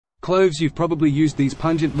Cloves. You've probably used these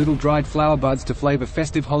pungent little dried flower buds to flavor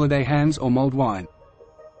festive holiday hams or mulled wine.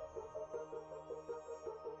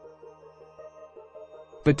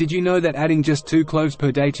 But did you know that adding just 2 cloves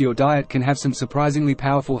per day to your diet can have some surprisingly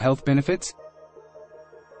powerful health benefits?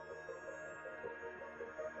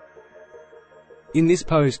 In this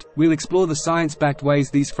post, we'll explore the science-backed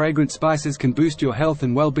ways these fragrant spices can boost your health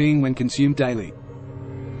and well-being when consumed daily.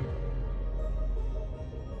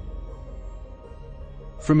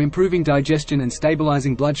 From improving digestion and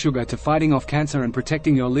stabilizing blood sugar to fighting off cancer and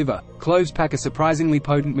protecting your liver, cloves pack a surprisingly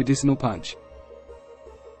potent medicinal punch.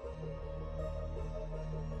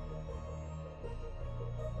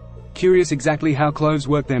 Curious exactly how cloves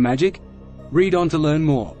work their magic? Read on to learn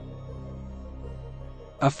more.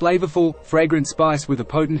 A flavorful, fragrant spice with a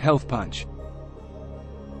potent health punch.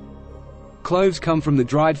 Cloves come from the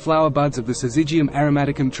dried flower buds of the Syzygium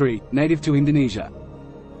aromaticum tree, native to Indonesia.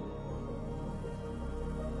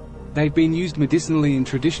 They've been used medicinally in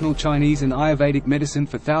traditional Chinese and Ayurvedic medicine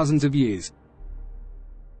for thousands of years.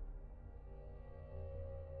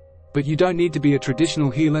 But you don't need to be a traditional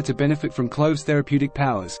healer to benefit from cloves' therapeutic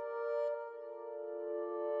powers.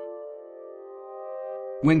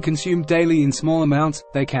 When consumed daily in small amounts,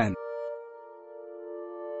 they can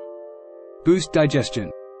boost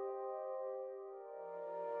digestion,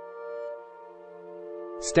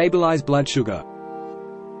 stabilize blood sugar,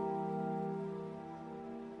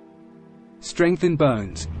 strengthen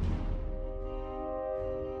bones,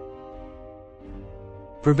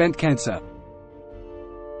 prevent cancer,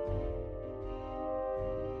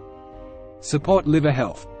 support liver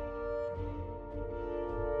health,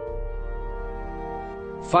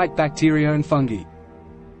 fight bacteria and fungi,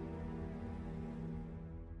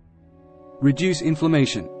 reduce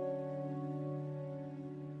inflammation,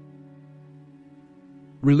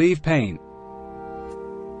 relieve pain,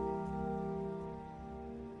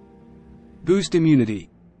 boost immunity.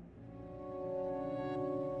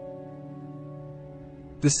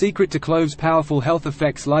 The secret to cloves' powerful health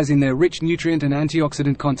effects lies in their rich nutrient and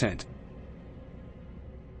antioxidant content.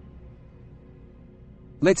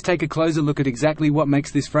 Let's take a closer look at exactly what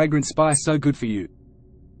makes this fragrant spice so good for you.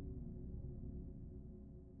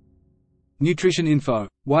 Nutrition info: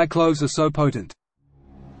 why cloves are so potent.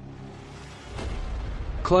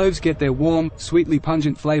 Cloves get their warm, sweetly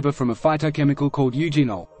pungent flavor from a phytochemical called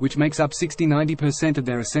eugenol, which makes up 60–90% of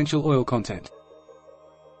their essential oil content.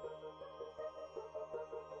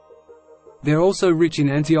 They're also rich in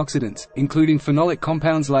antioxidants, including phenolic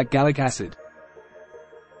compounds like gallic acid.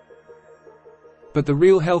 But the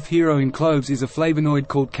real health hero in cloves is a flavonoid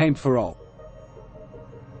called kaempferol.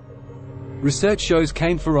 Research shows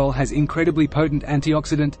kaempferol has incredibly potent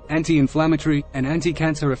antioxidant, anti-inflammatory, and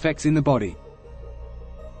anti-cancer effects in the body.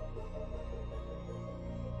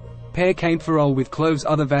 Pair kaempferol with cloves'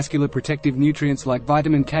 other vascular protective nutrients like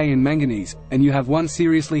vitamin K and manganese, and you have one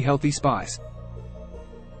seriously healthy spice.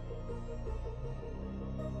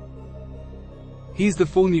 Here's the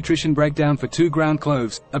full nutrition breakdown for 2 ground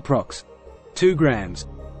cloves, approx. 2 grams.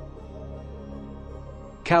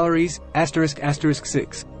 Calories,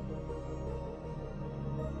 **6.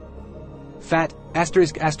 Fat,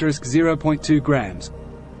 **0.2 grams.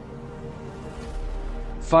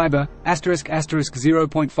 Fiber,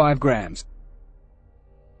 **0.5 grams.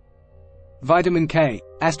 Vitamin K,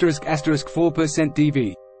 *4%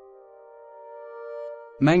 DV.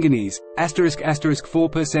 Manganese,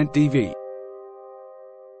 *4% DV.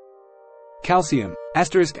 Calcium,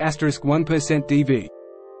 *1% DV.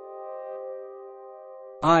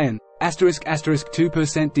 Iron,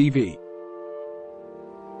 *2% DV.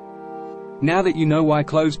 Now that you know why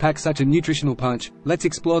cloves pack such a nutritional punch, let's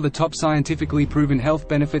explore the top scientifically proven health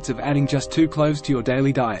benefits of adding just 2 cloves to your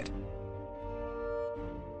daily diet.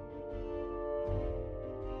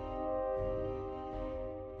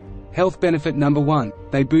 Health benefit number 1: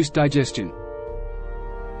 they boost digestion.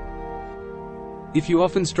 If you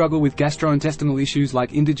often struggle with gastrointestinal issues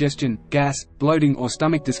like indigestion, gas, bloating or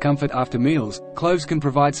stomach discomfort after meals, cloves can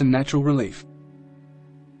provide some natural relief.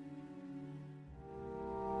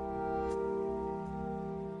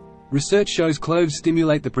 Research shows cloves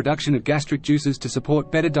stimulate the production of gastric juices to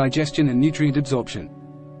support better digestion and nutrient absorption.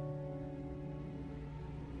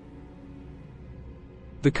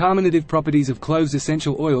 The carminative properties of cloves'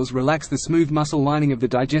 essential oils relax the smooth muscle lining of the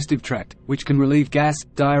digestive tract, which can relieve gas,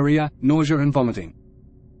 diarrhea, nausea and vomiting.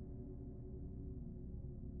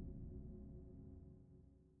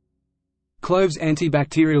 Cloves'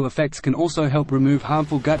 antibacterial effects can also help remove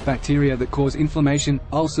harmful gut bacteria that cause inflammation,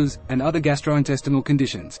 ulcers, and other gastrointestinal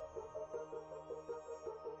conditions.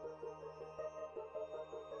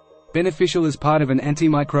 Beneficial as part of an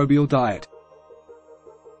antimicrobial diet.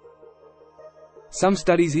 Some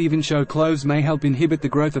studies even show cloves may help inhibit the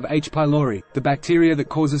growth of H. pylori, the bacteria that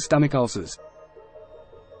causes stomach ulcers.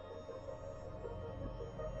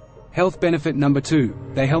 Health benefit number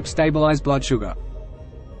 2, they help stabilize blood sugar.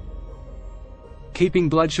 Keeping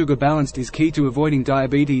blood sugar balanced is key to avoiding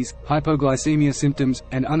diabetes, hypoglycemia symptoms,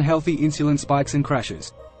 and unhealthy insulin spikes and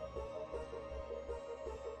crashes.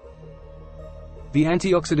 The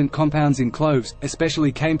antioxidant compounds in cloves,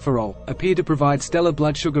 especially kaempferol, appear to provide stellar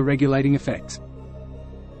blood sugar regulating effects.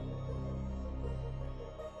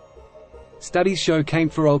 Studies show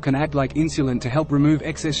kaempferol can act like insulin to help remove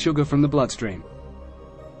excess sugar from the bloodstream.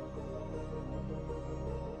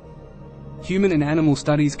 Human and animal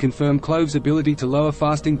studies confirm cloves' ability to lower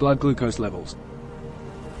fasting blood glucose levels.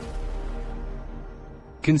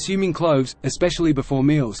 Consuming cloves, especially before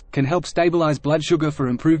meals, can help stabilize blood sugar for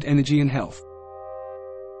improved energy and health.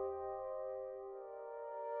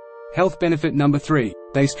 Health benefit number 3,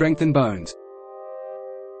 they strengthen bones.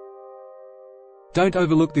 Don't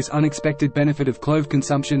overlook this unexpected benefit of clove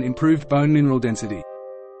consumption: improved bone mineral density.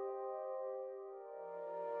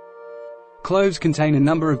 Cloves contain a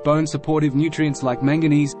number of bone-supportive nutrients like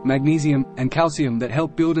manganese, magnesium, and calcium that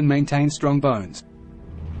help build and maintain strong bones.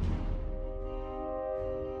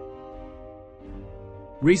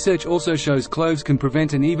 Research also shows cloves can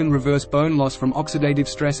prevent and even reverse bone loss from oxidative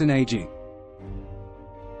stress and aging.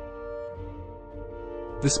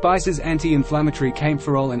 The spice's anti-inflammatory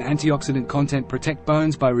kaempferol and antioxidant content protect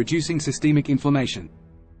bones by reducing systemic inflammation.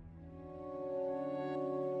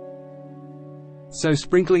 So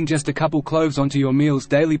sprinkling just a couple cloves onto your meals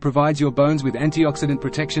daily provides your bones with antioxidant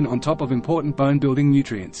protection on top of important bone-building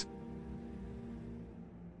nutrients.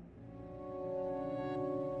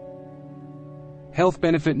 Health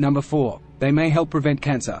benefit number 4, they may help prevent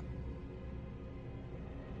cancer.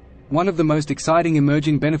 One of the most exciting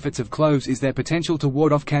emerging benefits of cloves is their potential to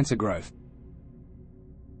ward off cancer growth.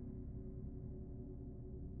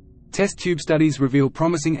 Test tube studies reveal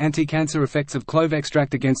promising anti-cancer effects of clove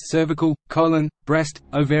extract against cervical, colon, breast,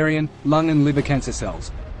 ovarian, lung and liver cancer cells.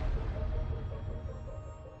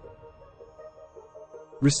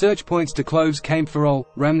 Research points to cloves' kaempferol,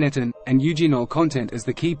 rhamnetin, and eugenol content as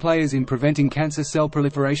the key players in preventing cancer cell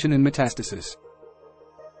proliferation and metastasis.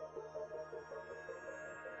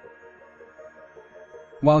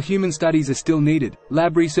 While human studies are still needed,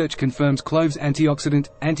 lab research confirms cloves' antioxidant,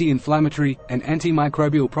 anti-inflammatory, and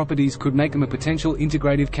antimicrobial properties could make them a potential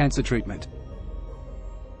integrative cancer treatment.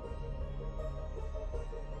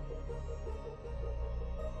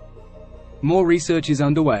 More research is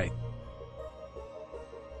underway.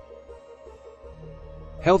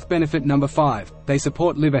 Health benefit number 5, they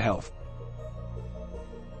support liver health.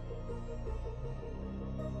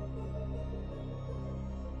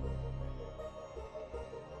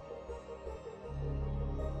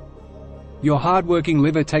 Your hard-working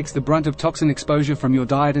liver takes the brunt of toxin exposure from your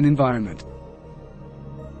diet and environment.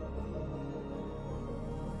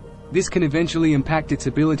 This can eventually impact its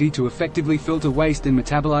ability to effectively filter waste and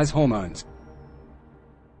metabolize hormones.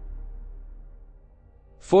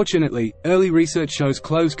 Fortunately, early research shows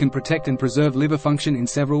cloves can protect and preserve liver function in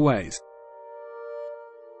several ways.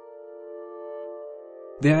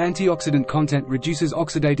 Their antioxidant content reduces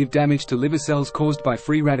oxidative damage to liver cells caused by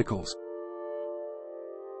free radicals.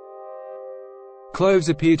 Cloves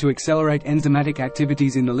appear to accelerate enzymatic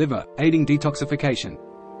activities in the liver, aiding detoxification.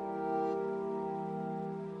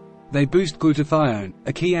 They boost glutathione,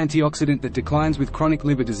 a key antioxidant that declines with chronic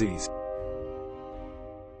liver disease.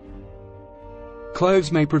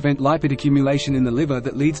 Cloves may prevent lipid accumulation in the liver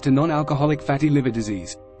that leads to non-alcoholic fatty liver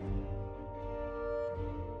disease.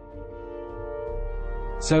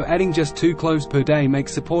 So adding just 2 cloves per day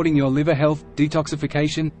makes supporting your liver health,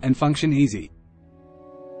 detoxification, and function easy.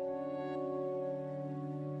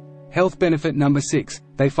 Health benefit number 6,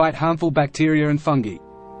 they fight harmful bacteria and fungi.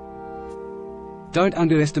 Don't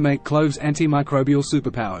underestimate cloves' antimicrobial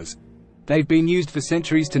superpowers. They've been used for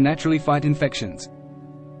centuries to naturally fight infections.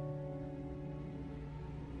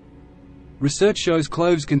 Research shows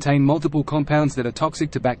cloves contain multiple compounds that are toxic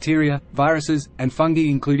to bacteria, viruses, and fungi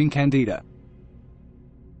including Candida.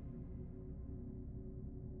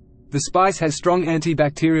 The spice has strong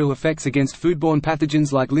antibacterial effects against foodborne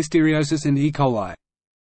pathogens like listeriosis and E. coli.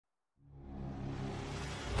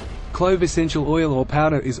 Clove essential oil or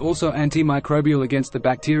powder is also antimicrobial against the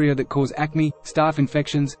bacteria that cause acne, staph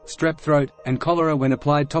infections, strep throat, and cholera when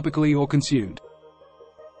applied topically or consumed.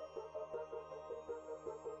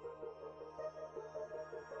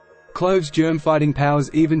 Cloves' germ-fighting powers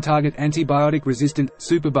even target antibiotic-resistant,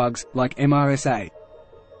 superbugs, like MRSA.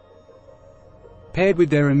 Paired with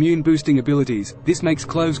their immune-boosting abilities, this makes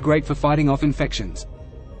cloves great for fighting off infections.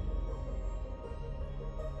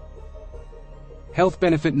 Health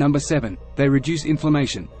benefit number 7, they reduce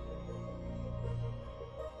inflammation.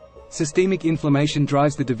 Systemic inflammation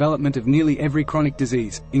drives the development of nearly every chronic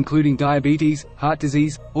disease, including diabetes, heart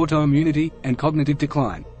disease, autoimmunity, and cognitive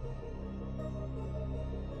decline.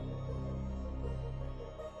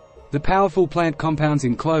 The powerful plant compounds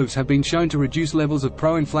in cloves have been shown to reduce levels of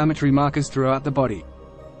pro-inflammatory markers throughout the body.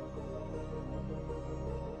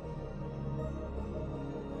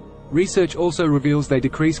 Research also reveals they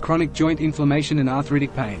decrease chronic joint inflammation and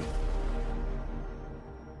arthritic pain.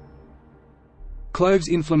 Cloves'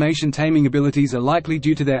 inflammation-taming abilities are likely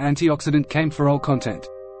due to their antioxidant camphorol content.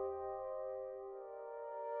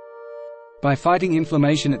 By fighting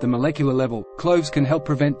inflammation at the molecular level, cloves can help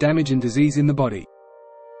prevent damage and disease in the body.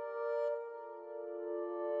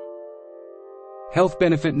 Health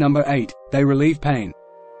benefit number 8, they relieve pain.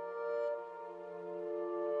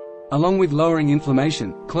 Along with lowering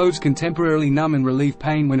inflammation, cloves can temporarily numb and relieve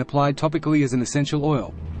pain when applied topically as an essential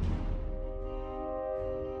oil.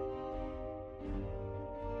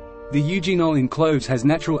 The eugenol in cloves has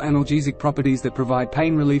natural analgesic properties that provide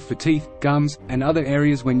pain relief for teeth, gums, and other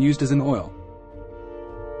areas when used as an oil.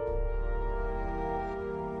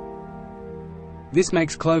 This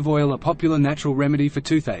makes clove oil a popular natural remedy for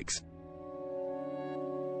toothaches.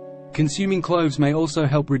 Consuming cloves may also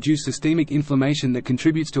help reduce systemic inflammation that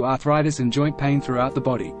contributes to arthritis and joint pain throughout the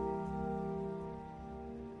body.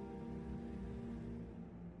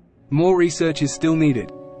 More research is still needed.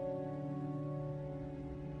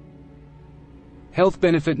 Health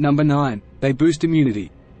benefit number 9, they boost immunity.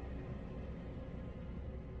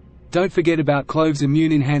 Don't forget about cloves'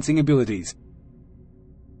 immune-enhancing abilities.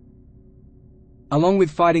 Along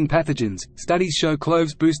with fighting pathogens, studies show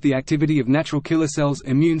cloves boost the activity of natural killer cells,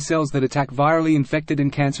 immune cells that attack virally infected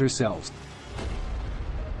and cancerous cells.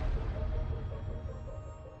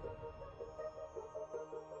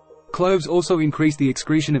 Cloves also increase the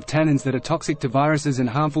excretion of tannins that are toxic to viruses and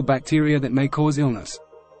harmful bacteria that may cause illness.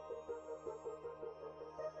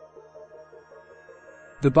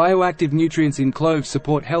 The bioactive nutrients in cloves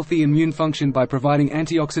support healthy immune function by providing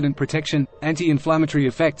antioxidant protection, anti-inflammatory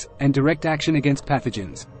effects, and direct action against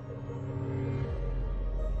pathogens.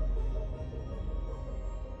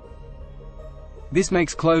 This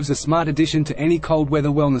makes cloves a smart addition to any cold weather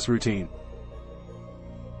wellness routine.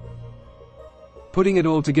 Putting it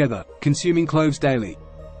all together, consuming cloves daily.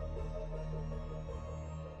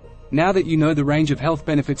 Now that you know the range of health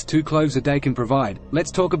benefits 2 cloves a day can provide, let's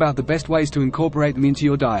talk about the best ways to incorporate them into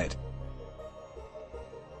your diet.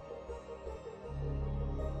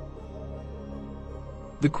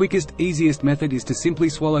 The quickest, easiest method is to simply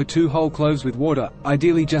swallow 2 whole cloves with water,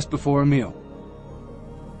 ideally just before a meal.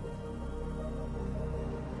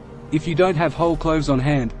 If you don't have whole cloves on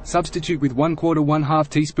hand, substitute with 1/4–1/2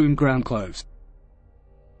 teaspoon ground cloves.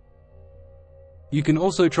 You can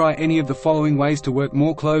also try any of the following ways to work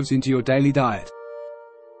more cloves into your daily diet.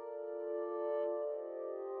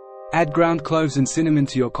 Add ground cloves and cinnamon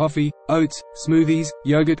to your coffee, oats, smoothies,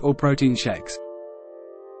 yogurt or protein shakes.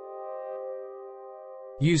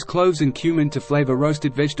 Use cloves and cumin to flavor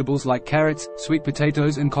roasted vegetables like carrots, sweet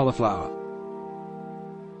potatoes and cauliflower.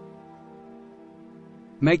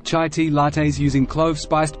 Make chai tea lattes using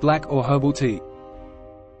clove-spiced black or herbal tea.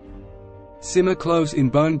 Simmer cloves in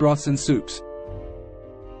bone broths and soups.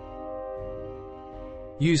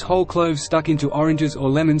 Use whole cloves stuck into oranges or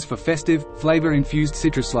lemons for festive, flavor-infused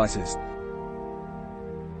citrus slices.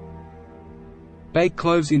 Bake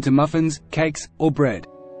cloves into muffins, cakes, or bread.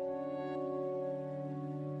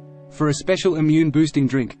 For a special immune-boosting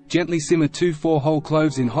drink, gently simmer 2 4 whole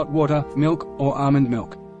cloves in hot water, milk, or almond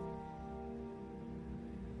milk.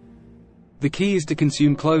 The key is to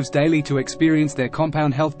consume cloves daily to experience their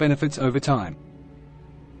compound health benefits over time.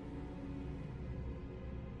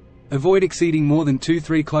 Avoid exceeding more than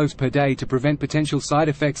 2–3 cloves per day to prevent potential side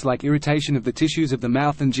effects like irritation of the tissues of the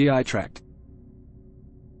mouth and GI tract.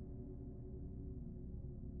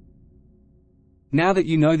 Now that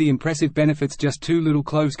you know the impressive benefits just 2 little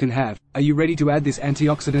cloves can have, are you ready to add this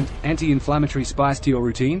antioxidant, anti-inflammatory spice to your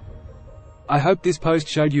routine? I hope this post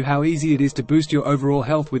showed you how easy it is to boost your overall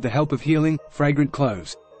health with the help of healing, fragrant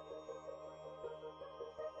cloves.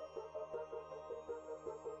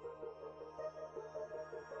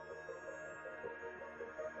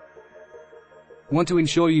 Want to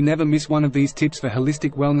ensure you never miss one of these tips for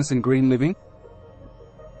holistic wellness and green living?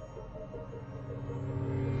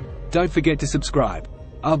 Don't forget to subscribe.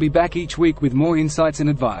 I'll be back each week with more insights and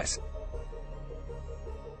advice.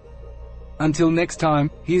 Until next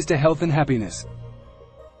time, here's to health and happiness.